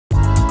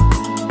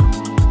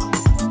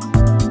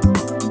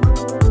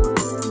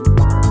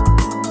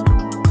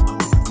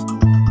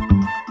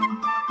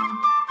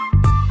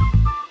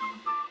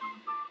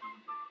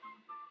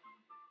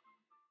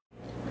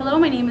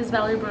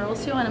Valerie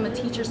Barroso, and I'm a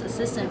teacher's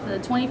assistant for the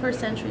 21st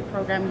Century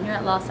program here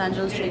at Los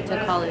Angeles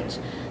LATTC College.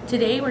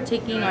 Today we're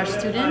taking our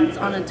students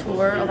on a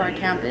tour of our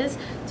campus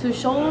to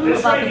show them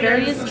about the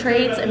various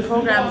trades and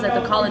programs that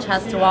the college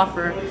has to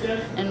offer,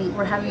 and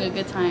we're having a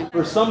good time.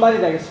 For somebody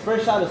that is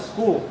fresh out of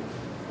school,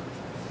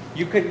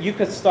 you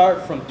could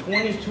start from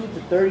 $22 to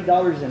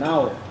 $30 an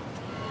hour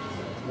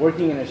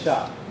working in a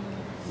shop.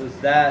 Does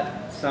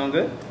that sound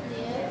good?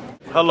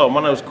 Hello,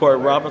 my name is Corey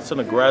Robinson,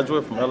 a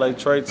graduate from LA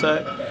Trade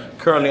Tech,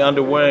 currently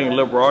undergoing a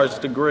liberal arts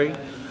degree.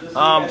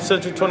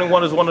 Century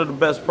 21 is one of the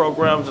best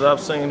programs that I've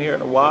seen here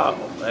in a while,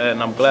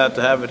 and I'm glad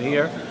to have it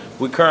here.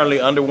 We're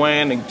currently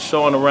underwaying and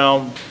showing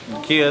around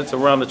the kids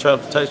around the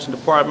transportation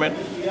department,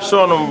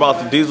 showing them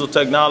about the diesel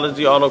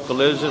technology, auto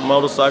collision,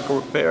 motorcycle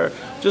repair,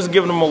 just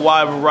giving them a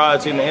wide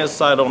variety and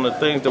insight on the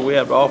things that we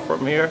have to offer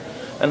them here,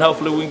 and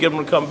hopefully we can get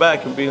them to come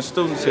back and being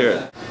students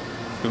here.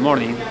 Good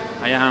morning.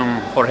 I am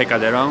Jorge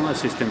Calderon,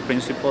 Assistant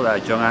Principal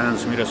at John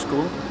Adams Middle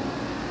School.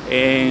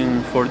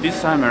 And for this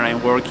summer,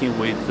 I'm working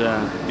with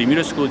the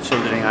middle school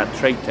children at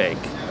Trade Tech.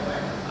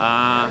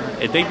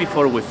 A day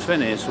before we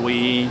finish,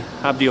 we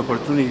have the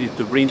opportunity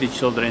to bring the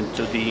children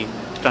to the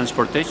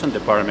transportation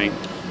department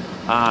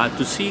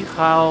to see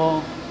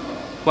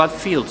what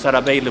fields are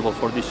available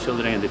for these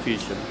children in the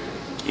future.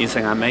 It's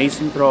an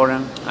amazing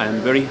program.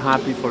 I'm very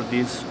happy for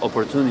this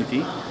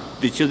opportunity.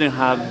 The children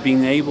have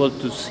been able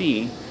to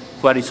see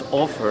what is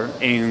offered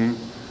and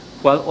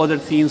what other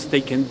things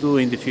they can do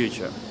in the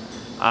future.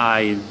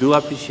 I do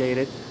appreciate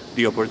it,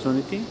 the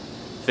opportunity.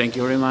 Thank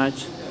you very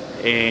much.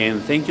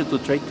 And thank you to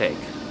Trade Tech,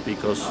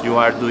 because you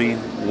are doing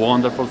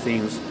wonderful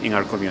things in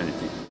our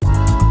community.